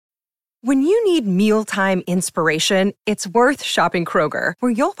When you need mealtime inspiration, it's worth shopping Kroger,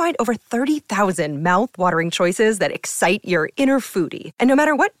 where you'll find over 30,000 mouth-watering choices that excite your inner foodie. And no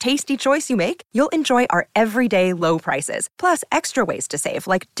matter what tasty choice you make, you'll enjoy our everyday low prices, plus extra ways to save,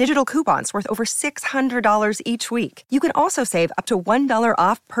 like digital coupons worth over $600 each week. You can also save up to $1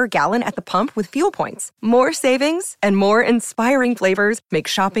 off per gallon at the pump with fuel points. More savings and more inspiring flavors make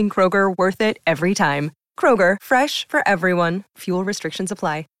shopping Kroger worth it every time. Kroger, fresh for everyone. Fuel restrictions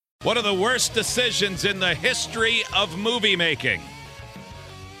apply. One of the worst decisions in the history of movie making.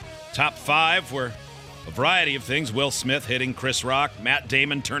 Top 5 were a variety of things. Will Smith hitting Chris Rock. Matt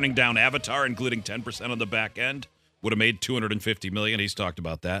Damon turning down Avatar, including 10% on the back end. Would have made $250 million. He's talked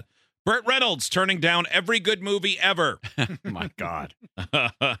about that. Burt Reynolds turning down every good movie ever. My God.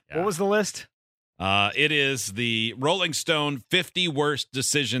 What was the list? It is the Rolling Stone 50 worst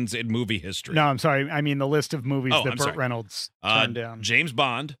decisions in movie history. No, I'm sorry. I mean the list of movies that I'm Burt sorry. Reynolds turned down. James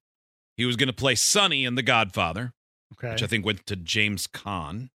Bond. He was going to play Sonny in The Godfather, Okay. which I think went to James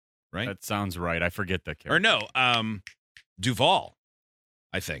Caan, right? That sounds right. I forget the character. Or no, Duvall,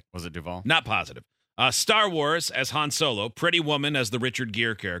 I think. Was it Duvall? Not positive. Star Wars as Han Solo, Pretty Woman as the Richard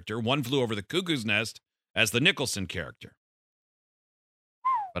Gere character, One Flew Over the Cuckoo's Nest as the Nicholson character.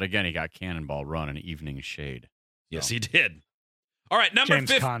 But again, he got Cannonball Run and Evening Shade. Yes, he did. All right, number James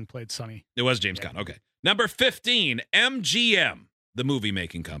 15. Caan played Sonny. It was James Caan. Okay. Number 15, MGM, the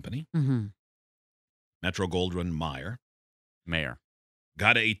movie-making company. Mm-hmm. Metro-Goldwyn-Mayer. Mayor.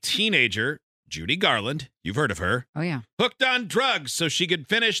 Got a teenager, Judy Garland. You've heard of her. Oh, yeah. Hooked on drugs so she could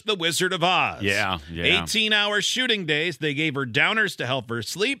finish The Wizard of Oz. Yeah. 18-hour shooting days. They gave her downers to help her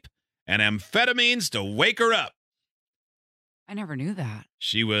sleep and amphetamines to wake her up. I never knew that.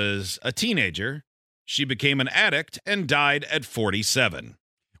 She was a teenager. She became an addict and died at 47.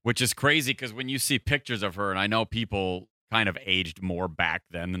 Which is crazy because when you see pictures of her, and I know people kind of aged more back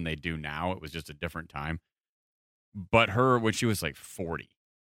then than they do now. It was just a different time. But her, when she was like 40,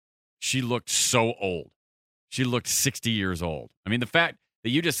 she looked so old. She looked 60 years old. I mean, the fact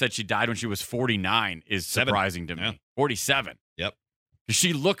that you just said she died when she was 49 is surprising to me. Yeah. 47. Yep.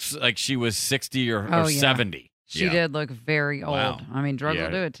 She looks like she was 60 or Oh, yeah. 70. She Yeah. did look very old. Wow. I mean, drugs Yeah,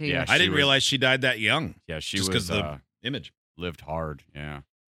 will do it to you. yeah. I She didn't was- realize she died that young. Yeah, she Just was because the image. lived hard. Yeah.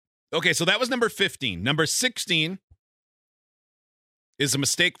 Okay, so that was number 15. Number 16 is a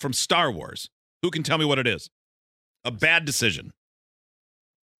mistake from Star Wars. Who can tell me what it is? A bad decision.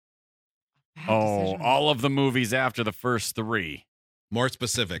 Bad Oh, decision. all of the movies after the first 3. More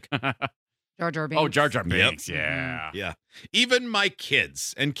specific. Jar Jar Binks. Oh, Jar Jar Yep. Binks. Yeah. Yeah. Even my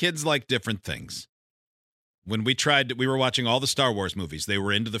kids, and kids like different things. When we were watching all the Star Wars movies. They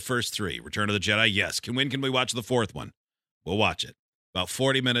were into the first 3. Return of the Jedi, yes. When can we watch the 4th one? We'll watch it. About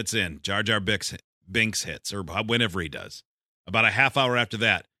 40 minutes in, Jar Jar Binks hits, or whenever he does. About a half hour after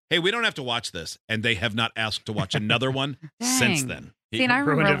that, hey, we don't have to watch this. And they have not asked to watch another one since Dang. then. See, and I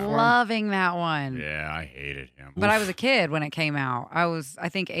ruined remember it for him. loving that one. Yeah, I hated him. But I was Oof. a kid when it came out. I was, I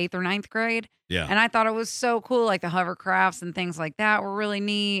think, 8th or 9th grade. Yeah. And I thought it was so cool. Like the hovercrafts and things like that were really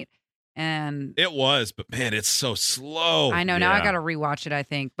neat. And It was, but man, it's so slow. I know now I yeah. got to rewatch it, I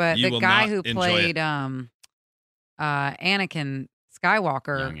think. But You the will guy not who enjoy played Anakin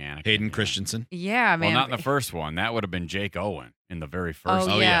Skywalker. Young Anakin. Hayden yeah. Christensen. Yeah, man. Well, not in the first one. That would have been Jake Owen in the very first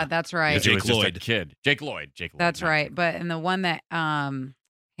Oh, one. yeah, yeah. that's right. Yeah, He was Jake just a Lloyd. kid. Jake Lloyd. That's not right. Jake But in the one that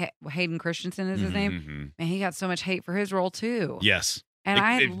Hayden Christensen is his Lloyd. name, Mhm. and he got so much hate for his role too. Yes. And It-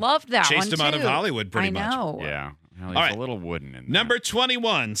 I it loved that one Chased him out of too. Hollywood pretty I much. know. Yeah. Well, he's All right. a little wooden in that. Number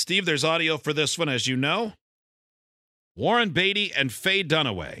 21. Steve, there's audio for this one, as you know. Warren Beatty and Faye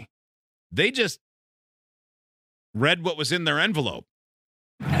Dunaway. They just read what was in their envelope.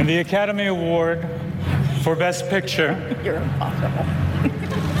 And the Academy Award for Best Picture You're impossible.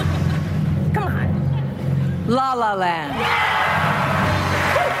 Come on. La La Land.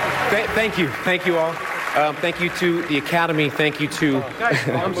 Thank you. Thank you all. Thank you to the Academy. Thank you to...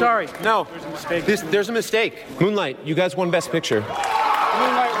 I'm sorry. No. There's a mistake. Moonlight, you guys won Best Picture.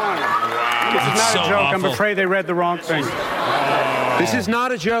 Moonlight won. This is not so a joke. I'm awful. afraid they read the wrong thing. This is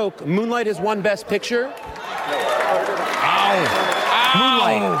not a joke. Moonlight has won Best Picture.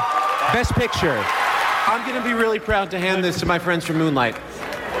 Moonlight. Best Picture. I'm going to be really proud to hand this to my friends from Moonlight.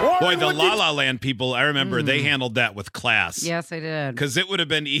 Boy, the La La Land people, I remember they handled that with class. Yes, I did. Because it would have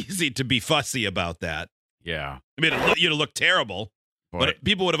been easy to be fussy about that. Yeah. I mean, you'd have looked terrible, Boy, but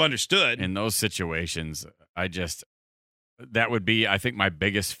people would have understood. in those situations, that would be, I think, my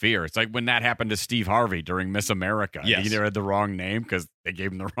biggest fear. It's like when that happened to Steve Harvey during Miss America. Yes. He either had the wrong name because they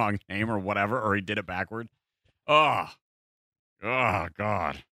gave him the wrong name or whatever, or he did it backward. Oh,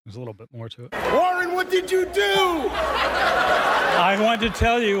 God. There's a little bit more to it. Warren, what did you do? I want to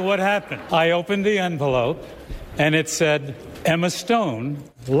tell you what happened. I opened the envelope, and it said, Emma Stone,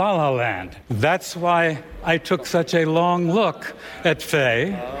 La La Land. That's why I took such a long look at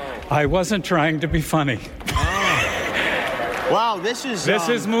Faye. I wasn't trying to be funny. Wow, this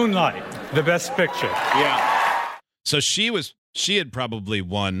is Moonlight, the best picture. Yeah. So she had probably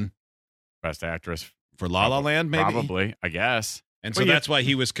won Best actress for La La Land, maybe? Probably, I guess. And so that's why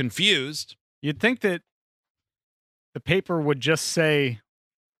he was confused. You'd think that the paper would just say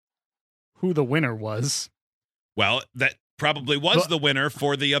who the winner was. Well, that probably was the winner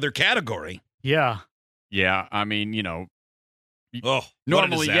for the other category. Yeah. Yeah, I mean, Oh,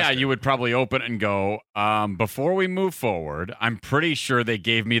 normally, you would probably open and go, before we move forward, I'm pretty sure they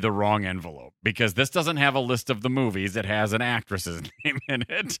gave me the wrong envelope because this doesn't have a list of the movies. It has an actress's name in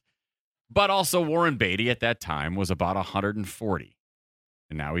it. But also Warren Beatty at that time was about 140,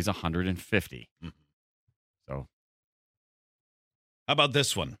 and now he's 150. Mm-hmm. So, how about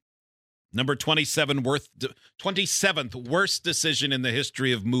this one? Number 27th worst decision in the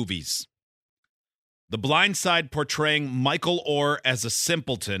history of movies. The Blind Side portraying Michael Orr as a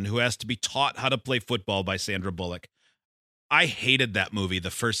simpleton who has to be taught how to play football by Sandra Bullock. I hated that movie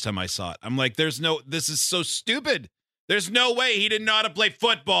the first time I saw it. I'm like, this is so stupid. There's no way he didn't know how to play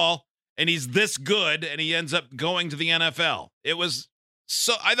football and he's this good and he ends up going to the NFL.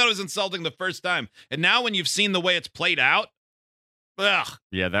 I thought it was insulting the first time. And now when you've seen the way it's played out, ugh.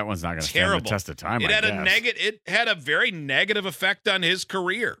 Yeah, that one's not going to stand the test of time. It had a very negative effect on his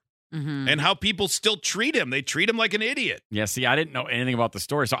career. Mm-hmm. And how people still treat him. They treat him like an idiot. Yeah, see, I didn't know anything about the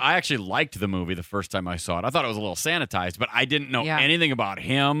story. So I actually liked the movie the first time I saw it. I thought it was a little sanitized, but I didn't know anything about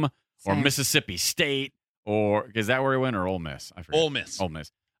him or Mississippi State is that where he went or Ole Miss? I forget. Ole Miss.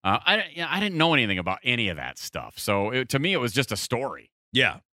 I didn't know anything about any of that stuff. So to me, it was just a story.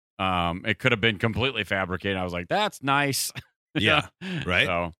 Yeah. It could have been completely fabricated. I was like, that's nice. Yeah, right?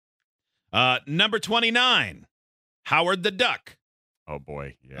 So, number 29, Howard the Duck. Oh,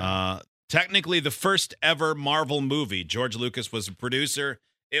 boy. Yeah. Technically the first ever Marvel movie. George Lucas was a producer.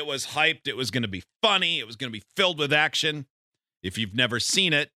 It was hyped. It was going to be funny. It was going to be filled with action. If you've never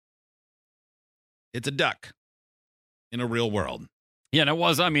seen it, it's a duck in a real world. Yeah, and it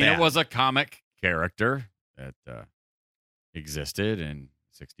was, it was a comic character that existed in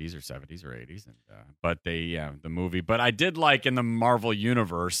 60s or 70s or 80s. But the movie. But I did like in the Marvel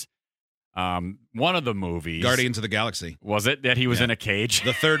universe, one of the movies, Guardians of the Galaxy, was it that he was in a cage?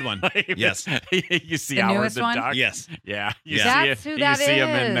 The third one, yes. You see the Howard the Duck, yes, yeah. You see him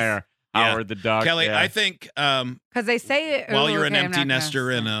in there, Howard the Duck. Kelly, yeah. I think because they say it. While you're an empty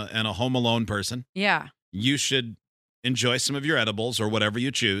nester and a home alone person, you should enjoy some of your edibles or whatever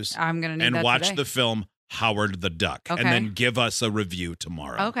you choose. I'm gonna need and that watch today. the film Howard the Duck, and then give us a review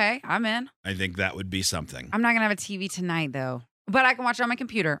tomorrow. Okay, I'm in. I think that would be something. I'm not gonna have a TV tonight though. But I can watch it on my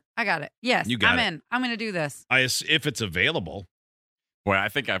computer. I got it. Yes, I'm in. I'm going to do this. If it's available. Boy, I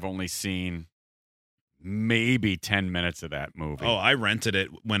think I've only seen maybe 10 minutes of that movie. Oh, I rented it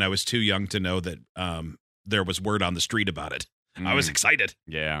when I was too young to know that there was word on the street about it. I was excited.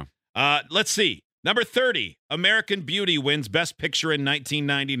 Yeah. Let's see. Number 30, American Beauty wins Best Picture in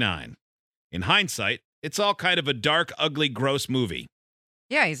 1999. In hindsight, it's all kind of a dark, ugly, gross movie.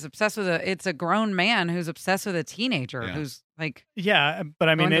 Yeah, he's obsessed with it's a grown man who's obsessed with a teenager who's like. Yeah, but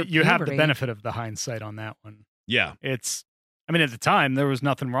I mean, you have the puberty. benefit of the hindsight on that one. Yeah. At the time, there was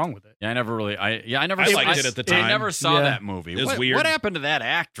nothing wrong with it. Yeah, I never liked it at the time. I never saw that movie. It was weird. What happened to that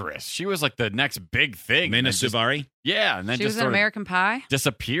actress? She was like the next big thing. Mena Suvari? Yeah, and then she just was in American Pie.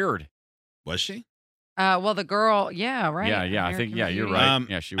 Disappeared. Was she? Well, the girl, right. Yeah, American I think, you're Beauty.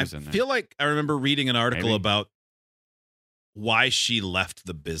 right. She was in there. I feel like I remember reading an article about why she left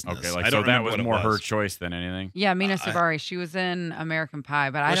the business. Okay, I don't so that remember was what it more was. her choice than anything. Yeah, Mena Suvari. She was in American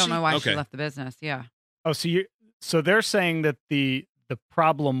Pie, but I don't know why she left the business. Yeah. Oh, so they're saying that the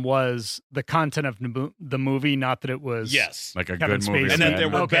problem was the content of the movie, not that it was like a Kevin good movie, Spacey. And then there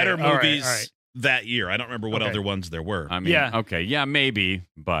were better movies all right. that year. I don't remember what other ones there were. I mean, okay, yeah, maybe,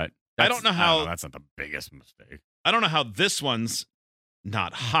 but I don't know how that's not the biggest mistake. I don't know how this one's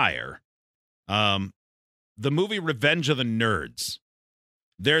not higher. The movie Revenge of the Nerds.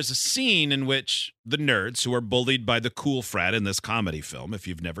 There's a scene in which the nerds, who are bullied by the cool frat in this comedy film, if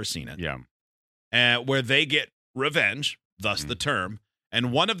you've never seen it, where they get revenge, thus the term,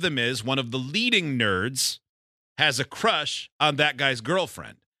 and one of them is one of the leading nerds has a crush on that guy's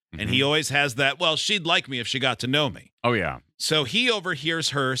girlfriend. And he always has that, well, she'd like me if she got to know me. Oh, yeah. So he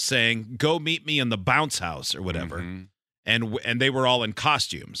overhears her saying, go meet me in the bounce house or whatever. And they were all in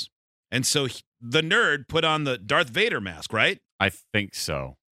costumes. And so the nerd put on the Darth Vader mask, right? I think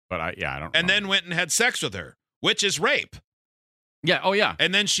so. But I don't And remember. then went and had sex with her, which is rape. Yeah. Oh, yeah.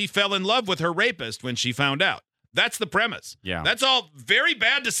 And then she fell in love with her rapist when she found out. That's the premise. Yeah. That's all very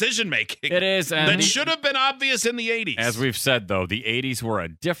bad decision making. It is. And that should have been obvious in the 80s. As we've said, though, the 80s were a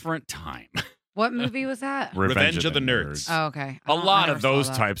different time. What movie was that? Revenge of the Nerds. Oh, okay. A lot of those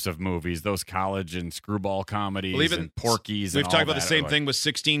types of movies, those college and screwball comedies, Well, even and Porky's. We've and talked all about the that same are thing with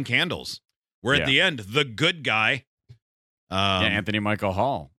 16 Candles, where Yeah. at the end, the good guy. Anthony Michael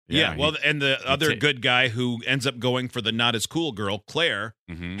Hall. Yeah, and the other good guy who ends up going for the not as cool girl, Claire,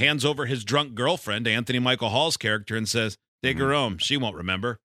 hands over his drunk girlfriend to Anthony Michael Hall's character and says, take her home. She won't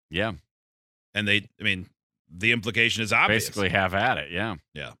remember. Yeah. And the implication is obvious. Basically have at it, yeah.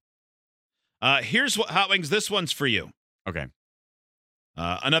 Yeah. Here's what, Hot Wings, this one's for you. Okay.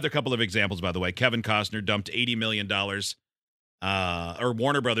 Another couple of examples, by the way. Kevin Costner dumped $80 million. Or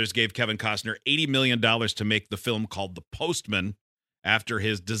Warner Brothers gave Kevin Costner $80 million to make the film called The Postman after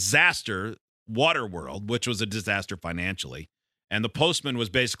his disaster, Waterworld, which was a disaster financially. And The Postman was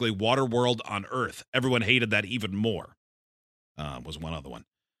basically Waterworld on Earth. Everyone hated that even more. Was one other one.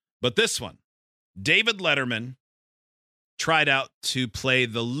 But this one, David Letterman tried out to play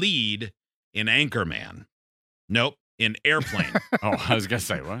the lead in Anchorman. Nope, in Airplane. Oh, I was going to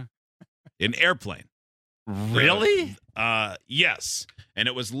say, what? In Airplane. Really? Yes. And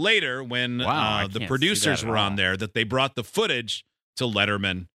it was later when the can't producers see that were at on all. there that they brought the footage to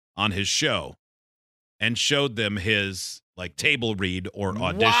Letterman on his show and showed them his table read or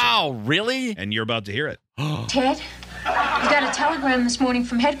audition. Wow, really? And you're about to hear it. Ted, we got a telegram this morning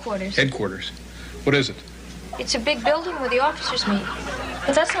from headquarters. Headquarters? What is it? It's a big building where the officers meet.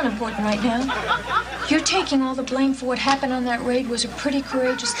 But that's not important right now. You're taking all the blame for what happened on that raid was a pretty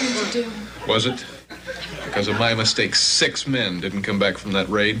courageous thing to do. Was it? Because of my mistake, 6 men didn't come back from that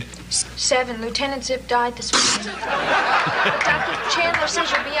raid. 7. Lieutenant Zip died this week. But Dr. Chandler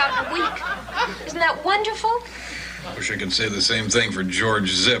says you'll be out in a week. Isn't that wonderful? Wish I could say the same thing for George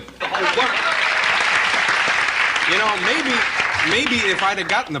Zip. You know, maybe if I'd have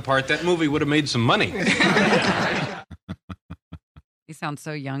gotten the part, that movie would have made some money. He sounds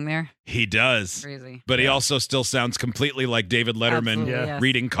so young there. He does. Crazy. But he also still sounds completely like David Letterman Absolutely, yes.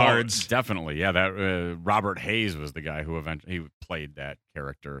 reading cards. Oh, definitely. Yeah, that Robert Hayes was the guy who eventually played that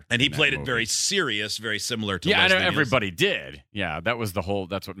character. And he in that played it movie. very serious, very similar to Yeah, I know Leslie Nielsen. everybody did. Yeah, that was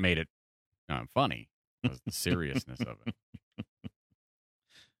that's what made it funny, was the seriousness of it.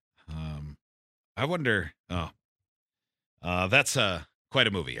 I wonder. That's quite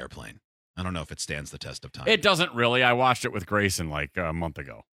a movie, Airplane. I don't know if it stands the test of time. It doesn't really. I watched it with Grayson a month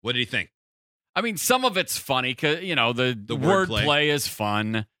ago. What did he think? I mean, some of it's funny because the wordplay. wordplay is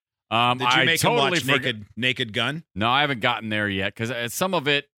fun. Did you make him watch forget- Naked Gun? No, I haven't gotten there yet because some of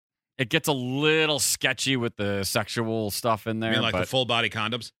it gets a little sketchy with the sexual stuff in there. I mean, but, the full body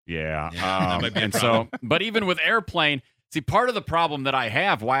condoms? Yeah. that might be a and problem. but even with Airplane, see, part of the problem that I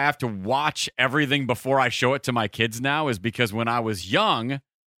have, why I have to watch everything before I show it to my kids now, is because when I was young,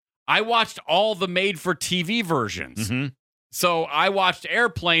 I watched all the made-for-TV versions. Mm-hmm. So I watched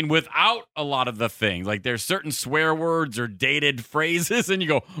Airplane without a lot of the things. Like there's certain swear words or dated phrases, and you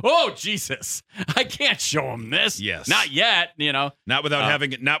go, "Oh Jesus, I can't show them this." Yes, not yet. Not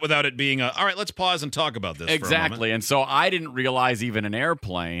without not without it being all right. Let's pause and talk about this. Exactly. And so I didn't realize even in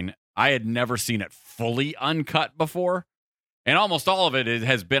Airplane, I had never seen it fully uncut before. And almost all of it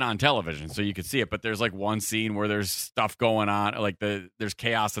has been on television, so you could see it. But there's one scene where there's stuff going on, there's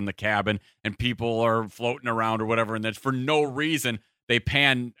chaos in the cabin, and people are floating around or whatever, and then for no reason they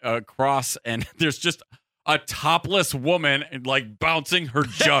pan across, and there's just a topless woman bouncing her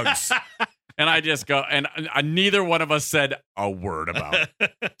jugs. And I just go, and neither one of us said a word about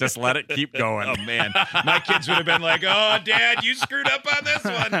it. Just let it keep going. Oh, man. My kids would have been like, "Oh, Dad, you screwed up on this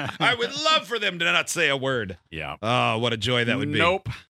one." I would love for them to not say a word. Yeah. Oh, what a joy that would be. Nope.